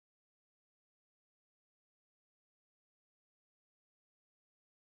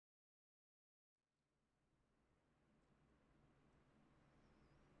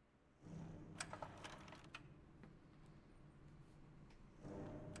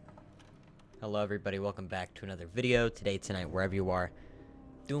Hello everybody, welcome back to another video. Today, tonight, wherever you are,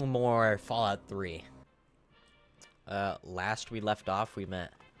 doing more Fallout 3. Last we left off, we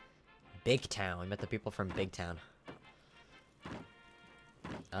met Big Town. We met the people from Big Town.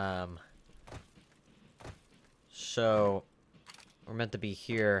 So, we're meant to be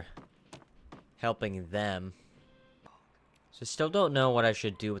here helping them. So still don't know what I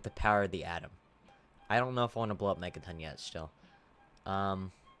should do with the power of the atom. I don't know if I want to blow up Megaton yet, still.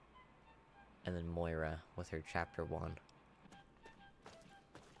 And then Moira with her chapter 1.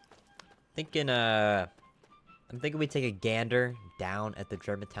 I'm thinking we take a gander down at the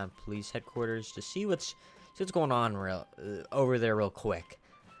Germantown Police Headquarters to see what's going on over there real quick.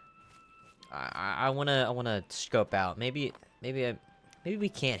 I wanna scope out. Maybe we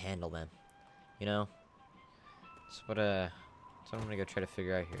can't handle them. You know? That's what I'm gonna go try to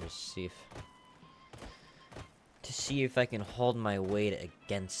figure out here is see if I can hold my weight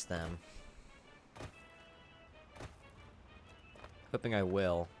against them. Hoping I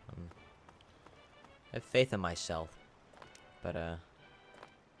will. I have faith in myself. But, you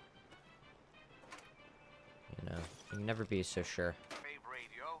know, you can never be so sure.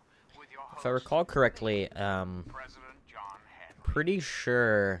 If I recall correctly, pretty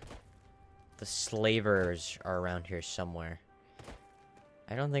sure the slavers are around here somewhere.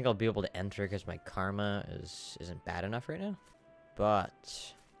 I don't think I'll be able to enter because my karma isn't bad enough right now.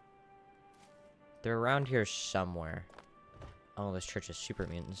 But they're around here somewhere. Oh, this church is super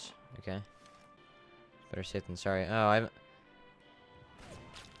mutants. Okay. Better safe than sorry. Oh, I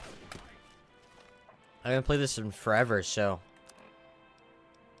haven't played this in forever, so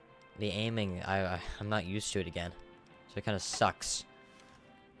the aiming, I'm not used to it again. So it kind of sucks.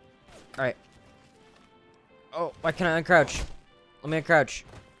 Alright. Oh, why can't I uncrouch? Let me uncrouch.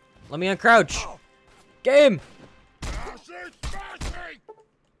 Let me uncrouch! Game!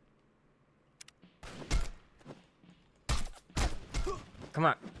 Come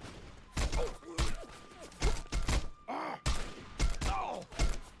on.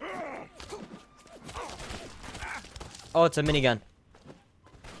 Oh, it's a minigun.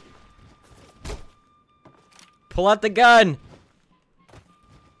 Pull out the gun!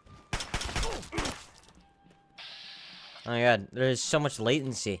 Oh my god, there's so much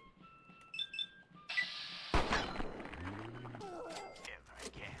latency.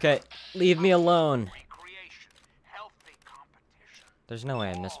 Okay, leave me alone. There's no way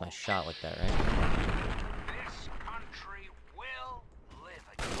I missed my shot like that, right? This country will live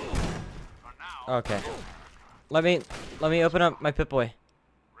again. Okay. Let me open up my Pip-Boy.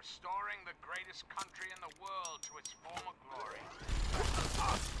 Restoring the greatest country in the world to its former glory.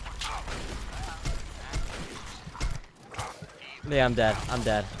 Yeah, I'm dead. I'm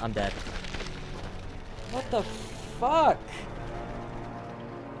dead. I'm dead. What the fuck?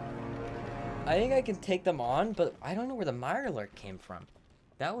 I think I can take them on, but I don't know where the Mirelurk came from.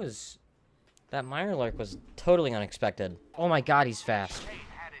 That Mirelurk was totally unexpected. Oh my god, he's fast.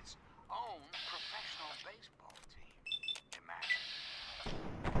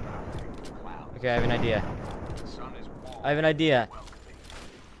 Okay, I have an idea. I have an idea.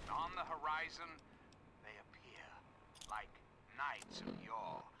 On the horizon, they appear like knights of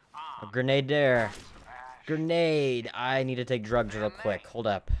yore. A grenade there. Grenade. I need to take drugs real quick. Hold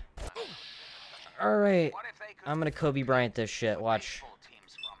up. Alright. I'm gonna Kobe Bryant this shit. Watch.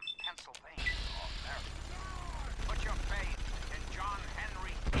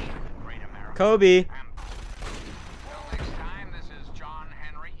 Kobe.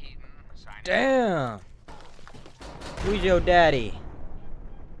 Damn. Who's your daddy?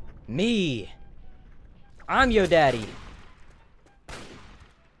 Me. I'm your daddy.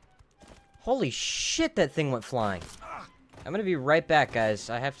 Holy shit, that thing went flying. I'm gonna be right back,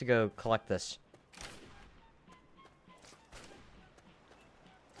 guys. I have to go collect this.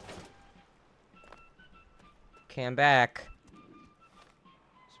 Okay, I'm back.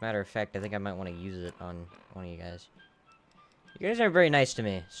 As a matter of fact, I think I might want to use it on one of you guys. You guys are very nice to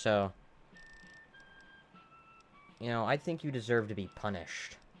me, so... You know, I think you deserve to be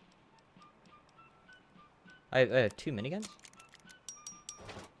punished. I have 2 miniguns?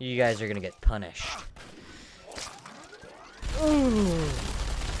 You guys are gonna get punished. Ooh.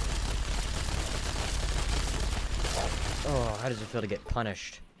 Oh, how does it feel to get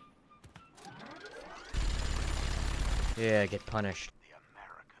punished? Yeah, get punished. The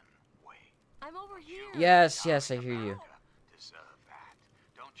American way. I'm over here. Yes, yes, I hear you.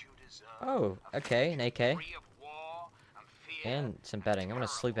 Oh, okay, an AK. And some bedding. I'm gonna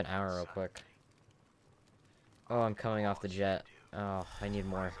sleep an hour real quick. Oh, I'm coming off the jet. Oh, I need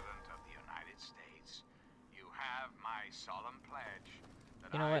more.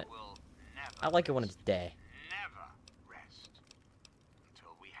 You know what? I like it when it's day. Never rest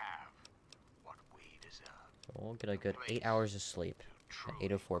until we have what we deserve. We'll get a good 8 hours of sleep at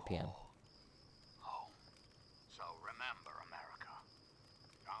 8:04 p.m. Home. So remember, America,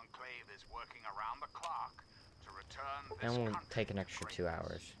 the Enclave is working around the clock to return this And we'll country take an extra to 2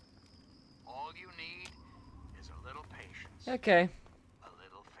 greatness. hours. All you need is a little patience. Okay. A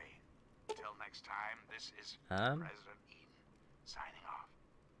little faith. Till next time, this is Um. President Eden signing off.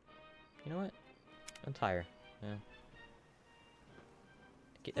 You know what? I'm tired. Yeah.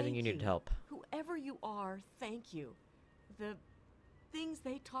 I think you needed help. Whoever you are, thank you. The things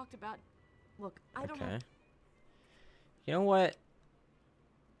they talked about. Look, I don't Okay. have. You know what?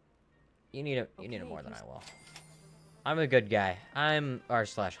 You need it Okay, more than I will. I'm a good guy. I'm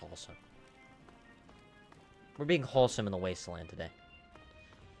r/wholesome. We're being wholesome in the Wasteland today.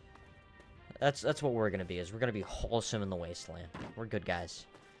 That's what we're gonna be. We're gonna be wholesome in the Wasteland. We're good guys.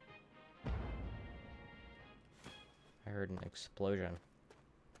 I heard an explosion.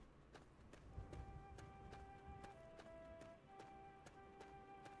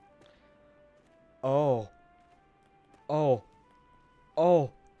 Oh. Oh.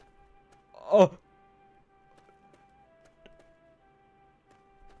 Oh. Oh.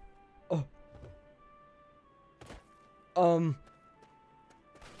 Oh.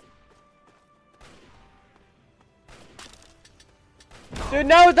 Dude,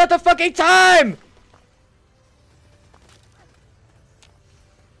 no, it's not the fucking time!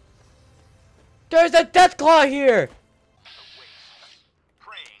 There's a death claw here!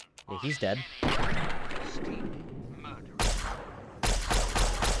 Yeah, he's dead.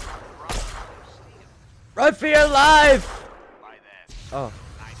 Run for your life! Oh.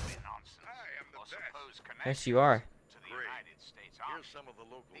 Yes, you are. Here's some of the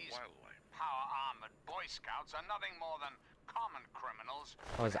local wildlife. Power-armored Boy Scouts are nothing more than common criminals.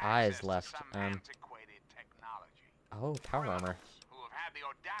 Oh, his with eyes access to left. some antiquated technology. Oh, power armor. Who have had the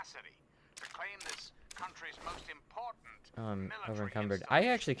audacity to claim this country's most important Oh, I'm military over-encumbered. I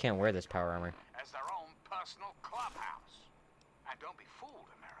actually can't wear this power armor. as their own personal clubhouse. And don't be fooled,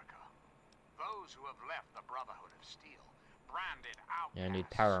 America. Those who have left the Brotherhood of Steel, branded outcasts, Yeah, I need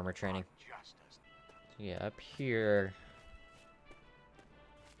power armor training. are just as Yeah, up here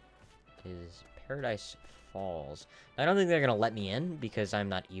is Paradise Falls. I don't think they're gonna let me in because I'm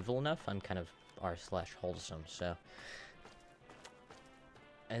not evil enough. I'm kind of r/wholesome, so.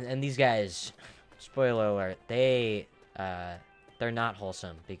 And these guys, spoiler alert, they're not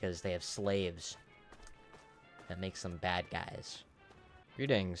wholesome because they have slaves. That makes them bad guys.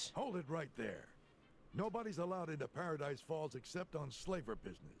 Greetings. Hold it right there. Nobody's allowed into Paradise Falls except on slaver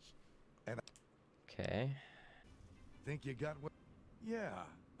business. And I Okay. think you got what? Yeah,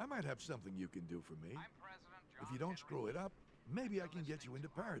 I might have something you can do for me. I'm President John If you don't Henry screw it up, maybe I can get you into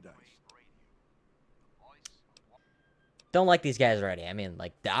paradise. Don't like these guys already. I mean,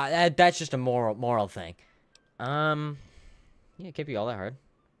 like, that's just a moral thing. Yeah, it can't be all that hard.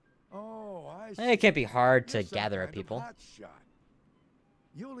 Oh, I see. It can't be hard to You're some gather kind up of people. hot shot.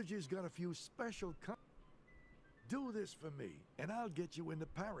 Eulogy's got a few special do this for me, and I'll get you into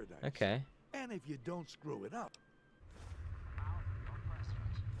paradise. Okay. And if you don't screw it up.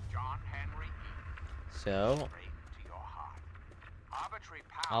 John Henry Eden. So, Straight to your heart. Arbitrary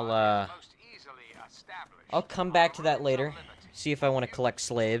I'll, power is most easily established. I'll come back to that Our later. liberty. See if I want to collect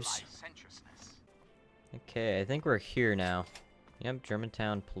slaves. Licentiousness. Okay, I think we're here now. Yep,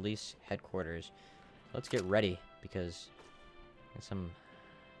 Germantown Police Headquarters. Let's get ready, because there's some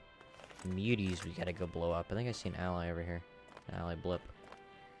Muties we gotta go blow up. I think I see an ally over here. An ally blip.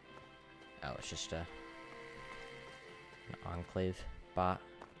 Oh, it's just an Enclave bot.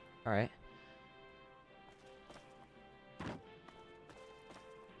 Alright.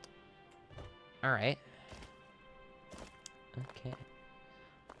 Alright. Okay.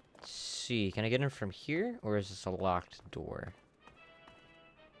 Let's see. Can I get in from here? Or is this a locked door?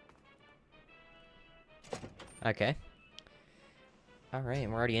 Okay. Alright,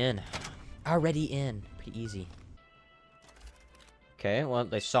 we're already in. Already in. Pretty easy. Okay, well,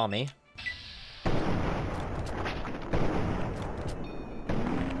 they saw me.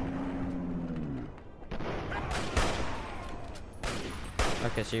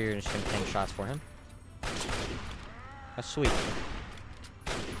 Okay, so you're just gonna tank shots for him. That's sweet.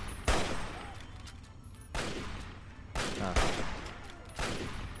 Oh.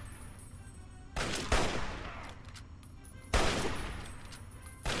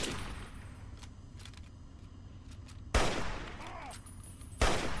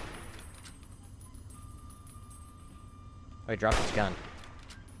 Wait, drop his gun.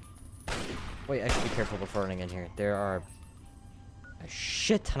 Wait, I should be careful before running in here. There are A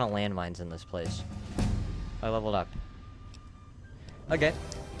shit ton of landmines in this place. I leveled up. Okay.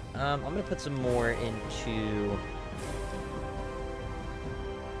 I'm gonna put some more into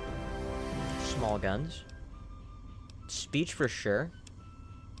small guns. Speech for sure.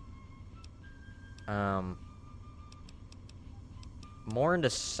 More into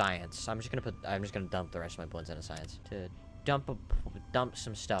science. I'm just gonna dump the rest of my points into science to dump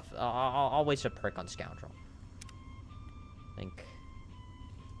some stuff. I'll waste a perk on scoundrel.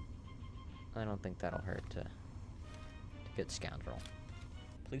 I don't think that'll hurt to get scoundrel.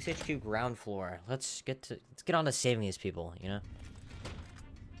 Police HQ ground floor. Let's get on to saving these people. You know,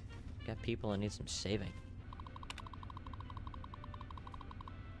 got people that need some saving.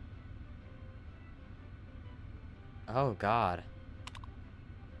 Oh God.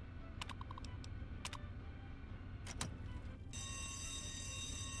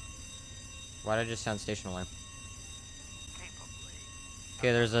 Why did I just sound station alarm?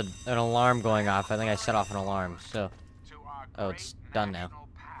 Okay, there's an alarm going off. I think I set off an alarm, so... Oh, it's done now.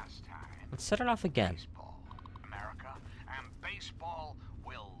 Let's set it off again. America and baseball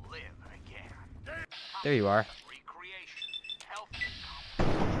will live again. There you are.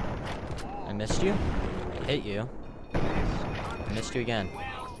 I missed you. I hit you. I missed you again.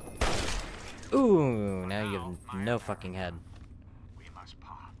 Ooh, now you have no fucking head.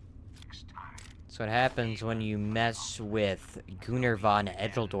 That's what happens when you mess with Gunnar von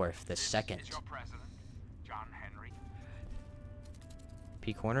Edeldorf II.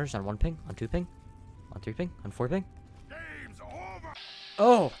 P corners on 1 ping, on 2 ping, on 3 ping, on 4 ping.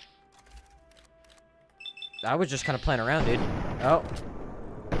 Oh! I was just kind of playing around, dude. Oh.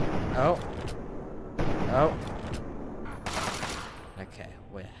 Oh. Oh. Okay,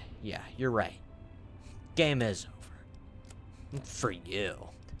 well, yeah, you're right. Game is over. For you.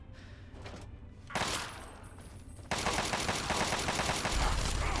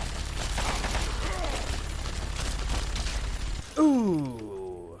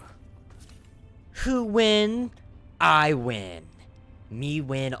 Ooh. Who win? I win. Me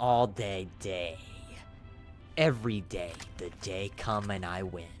win all day. Every day, the day come and I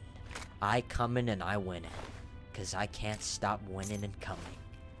win. I come in and I win it. 'Cause I can't stop winning and coming.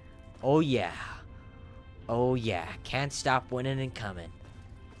 Oh yeah. Oh yeah. Can't stop winning and coming.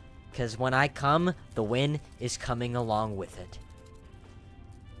 'Cause when I come, the win is coming along with it.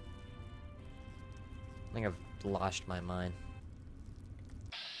 I think I've lost my mind.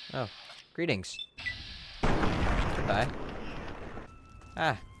 Oh, greetings. Goodbye.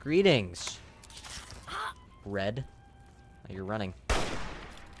 Ah, greetings. Red. Oh, you're running.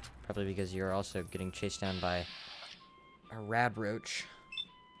 Probably because you're also getting chased down by a rad roach.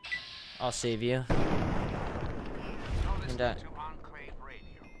 I'll save you. And,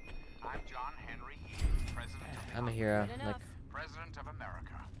 I'm a hero. President of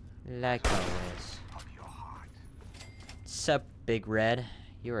America. Like always. Sup, Big Red?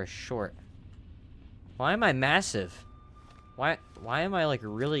 You are short. Why am I massive? Why am I, like,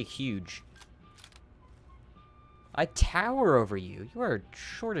 really huge? I tower over you. You are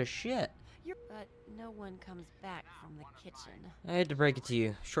short as shit. But no one comes back from the kitchen. I had to break it to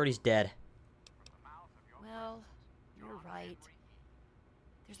you. Shorty's dead. Well, you're right.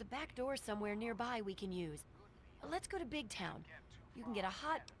 There's a back door somewhere nearby we can use. Let's go to Big Town. You can get a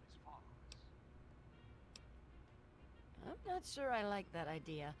hot... I'm not sure I like that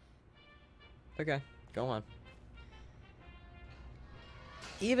idea. Okay, go on.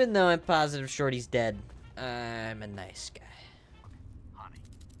 Even though I'm positive Shorty's dead, I'm a nice guy. Honey.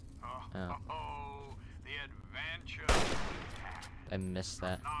 Oh. The adventure. I missed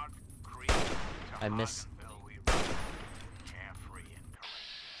that. I missed...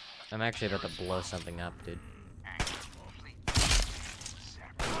 I'm actually about to blow something up, dude.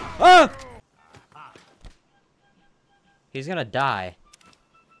 Ah! He's gonna die.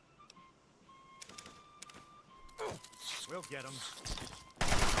 We'll get him.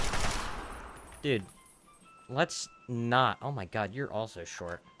 Dude, let's not. Oh my god, you're also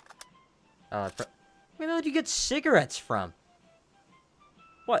short. Where the hell did you get cigarettes from?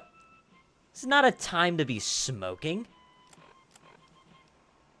 What? This is not a time to be smoking.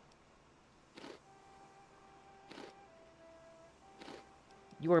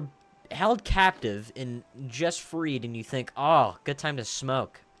 You were held captive and just freed, and you think, oh, good time to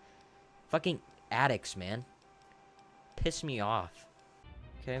smoke. Fucking addicts, man. Piss me off.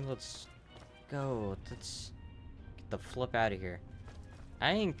 Okay, let's go. Let's get the flip out of here.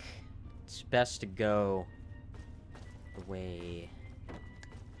 I think it's best to go the way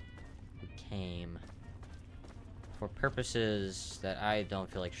we came. For purposes that I don't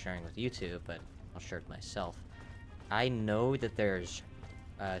feel like sharing with YouTube, but I'll share it myself. I know that there's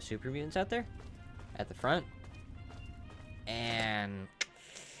super mutants out there at the front, and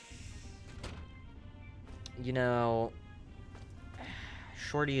you know,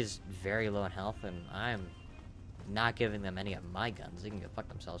 Shorty is very low in health, and I'm not giving them any of my guns. They can go fuck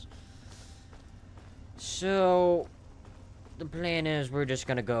themselves. So the plan is we're just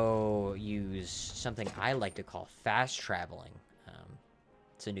gonna go use something I like to call fast traveling.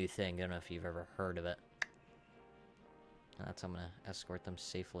 It's a new thing. I don't know if you've ever heard of it. That's how I'm gonna escort them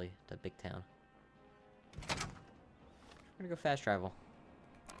safely to Big Town. We're gonna go fast travel.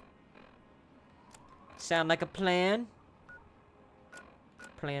 Sound like a plan?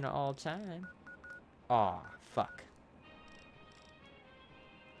 Plan all time. Aw, fuck.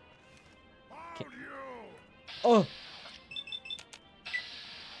 Oh!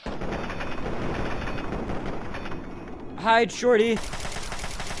 Hide, Shorty!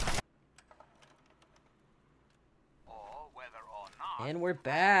 And we're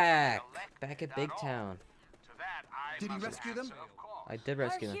back! Back at Big Town. Did he rescue them? I did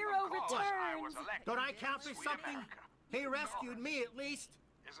rescue them. Hero returns! Don't I count for something? He rescued me at least.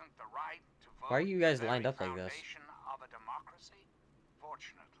 Isn't the right to vote Why are you guys the lined very up like this? foundation of a democracy?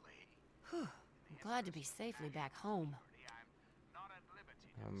 Fortunately, I'm glad to be safely back home. I'm not at liberty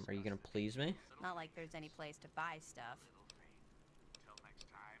to Are you gonna please me? Not like there's any place to buy stuff. Till next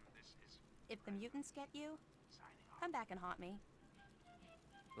time, this is If the mutants get you, come back and haunt me.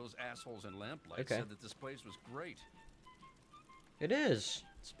 Those assholes in Lamplight Okay. said that this place was great. It is.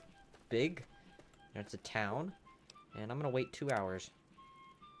 It's big. And it's a town. And I'm gonna wait 2 hours.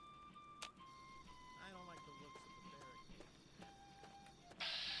 I don't like the looks of the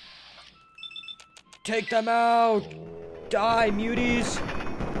barricade. Take them out! Die, muties!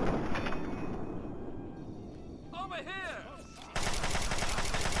 Over here!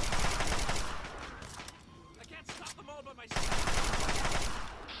 I can't stop them all by myself.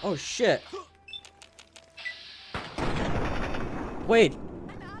 Oh shit! Wait!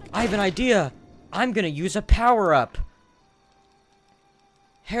 I have an idea! I'm gonna use a power-up!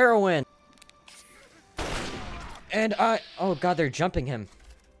 Heroin! And oh god, they're jumping him.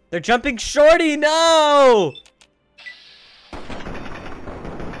 They're jumping Shorty! No!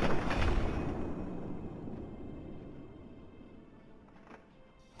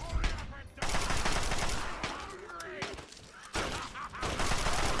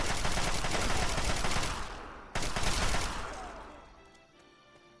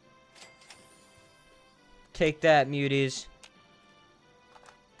 Take that, muties.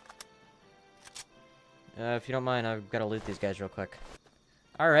 If you don't mind, I've got to loot these guys real quick.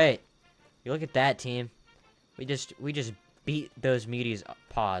 Alright. You look at that, team. We just beat those muties.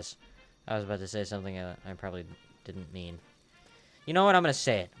 Pause. I was about to say something I probably didn't mean. You know what? I'm gonna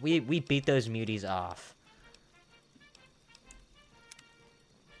say it. We beat those muties off.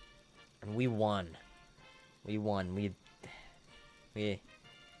 And we won. We won. We Okay.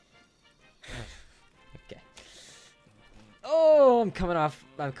 Oh, I'm coming off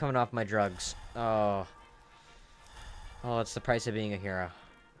my drugs. Oh, it's the price of being a hero.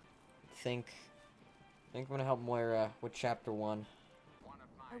 I think I'm gonna help Moira with chapter 1.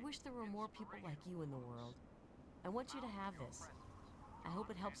 I wish there were more people like you in the world. I want you to have this. I hope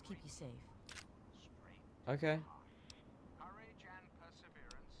it helps keep you safe. Okay. courage and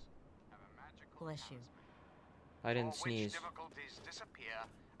perseverance have a magical Bless you. I didn't for which sneeze. difficulties disappear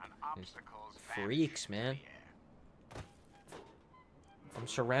and obstacles Freaks, vanish man. in the air. I'm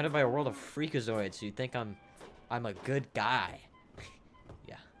surrounded by a world of freakazoids, so you think I'm a good guy.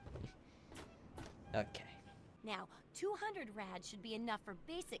 Yeah. Okay. Now, 200 rads should be enough for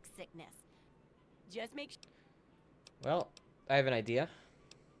basic sickness. Just make Well, I have an idea.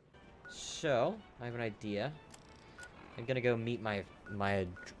 So, I have an idea. I'm gonna go meet my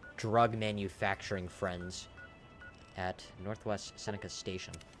drug manufacturing friends at Northwest Seneca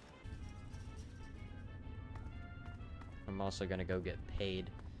Station. I'm also gonna go get paid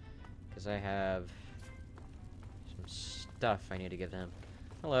because I have some stuff I need to give them.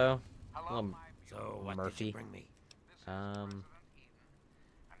 Hello. Hello, my So what Murphy. did you bring me? and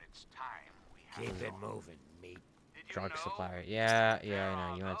it's time we have Keep it moving, meat. Did you Drug know supplier. Yeah, there I know.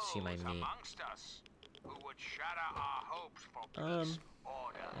 are You want to see my those meat. amongst us who would shatter our hopes for peace,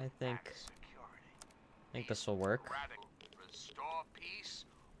 order, I think and security. this will work. Radical restore peace,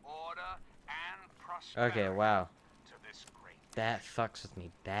 order, and prosperity Okay, wow. to this great That fucks with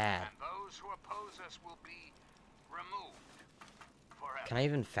me bad. and those who oppose us will be removed forever. Can I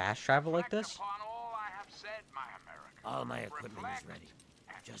even fast travel like Reflect this? upon all I have said, my American. All my equipment Reflect is ready.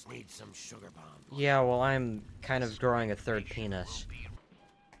 Just need some sugar bombs. Yeah, well, I'm kind of growing a third penis.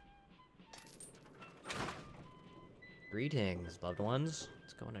 Greetings, loved ones.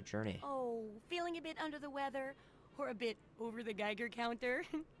 Let's go on a journey. Oh, feeling a bit under the weather? Or a bit over the Geiger counter?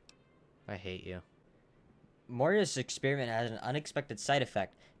 I hate you. Mortis experiment has an unexpected side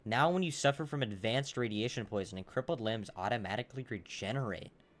effect. Now when you suffer from advanced radiation poisoning, crippled limbs automatically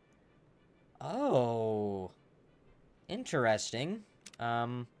regenerate. Oh. Interesting.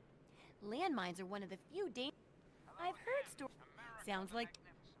 Landmines are one of the few dangers. I've heard stories. Sounds like...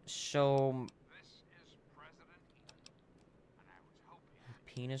 So...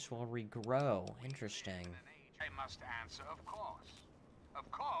 penis will regrow. Interesting. I must answer, of course. Of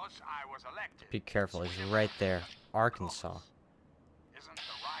course, I was elected. Be careful, he's right there. Arkansas. Isn't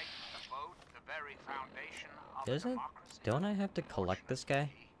the right to vote the very foundation of democracy? Don't I have to collect this guy?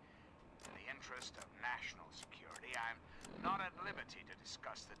 In the interest of national security, I'm not at liberty to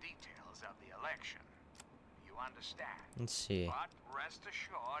discuss the details of the election. You understand? Let's see. But rest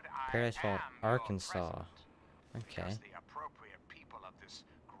assured, I Paradise Vault, am your Arkansas. president, Okay. because the appropriate people of this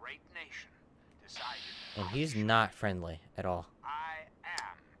great nation decided. And he's not friendly at all. I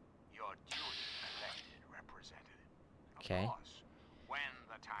am your duly elected representative. Of Okay. course, when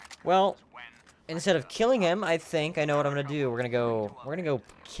the time comes, Well, when instead of killing him, I think I know what I'm gonna do. We're gonna go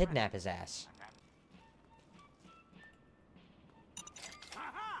kidnap his ass.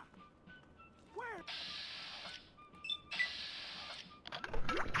 Aha! Where?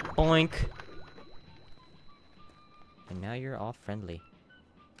 Boink. And now you're all friendly.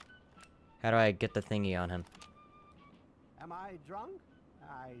 How do I get the thingy on him? Am I drunk?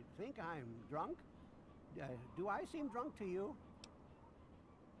 I think I'm drunk. Do I seem drunk to you?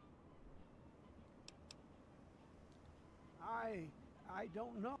 I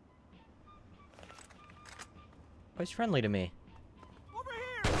don't know. Oh, he's friendly to me. Over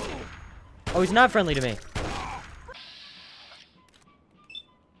here! Oh, he's not friendly to me.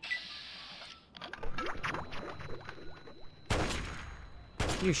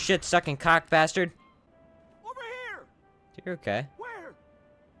 You shit-sucking cock bastard. Over here! You're okay. Where?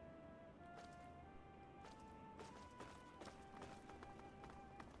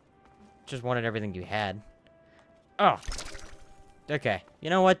 Just wanted everything you had. Oh. Okay. You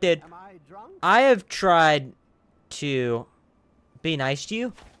know what, dude? Am I drunk? I have tried to be nice to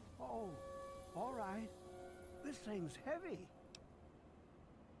you. Oh, all right. This thing's heavy.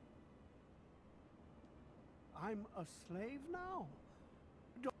 I'm a slave now?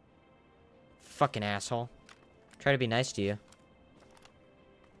 Fucking asshole. Try to be nice to you.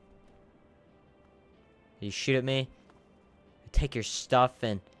 You shoot at me, take your stuff,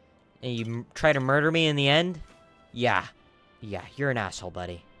 and you try to murder me in the end? Yeah. Yeah, you're an asshole,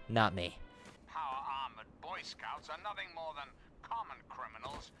 buddy. Not me. Power-armored Boy Scouts are nothing more than common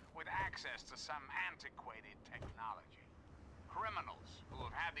criminals with access to some antiquated technology. Criminals who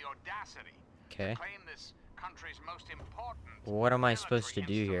have had the audacity Okay. to claim this country's most important What am I supposed to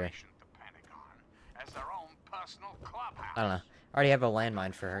do here? installation at the Pentagon as their own personal clubhouse. I don't know. I already have a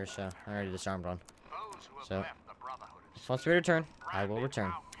landmine for her, so I already disarmed one. Those who have So, left the Brotherhood of if wants me to return, I will branded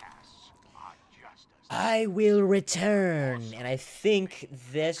return. outcasts are just as I will return, and I think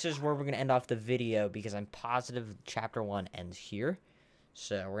this is where we're going to end off the video, because I'm positive Chapter 1 ends here.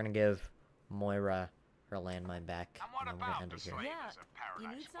 So, we're going to give Moira her landmine back, And what and then we're going to about end the it here. slavers Yeah, of you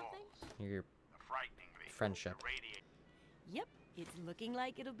Paradise need something? Falls? Your The frighteningly friendship. irradiated Yep, it's looking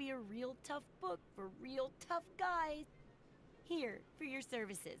like it'll be a real tough book for real tough guys. Here, for your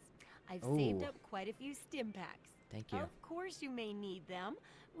services. I've saved Ooh. up quite a few stim packs. Thank you. Of course you may need them.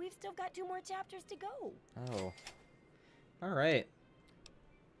 We've still got 2 more chapters to go. Oh. Alright.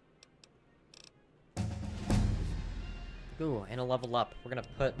 Ooh, and a level up. We're gonna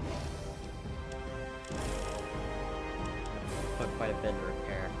put quite a bit in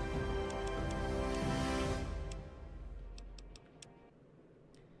repair.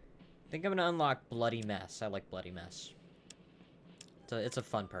 I think I'm gonna unlock Bloody Mess. I like Bloody Mess. It's a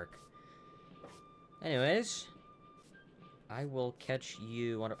fun perk. Anyways, I will catch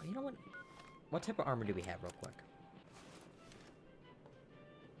you on. You know what? What type of armor do we have, real quick?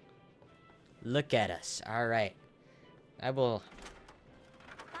 Look at us. All right. I will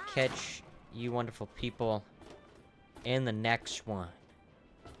catch you wonderful people in the next one.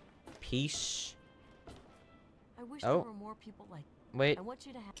 Peace. I wish Oh. there were more people like. Wait. I want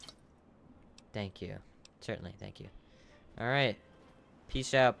you to have. Thank you. Certainly, thank you. Alright.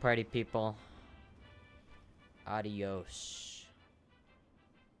 Peace out, party people. Adios.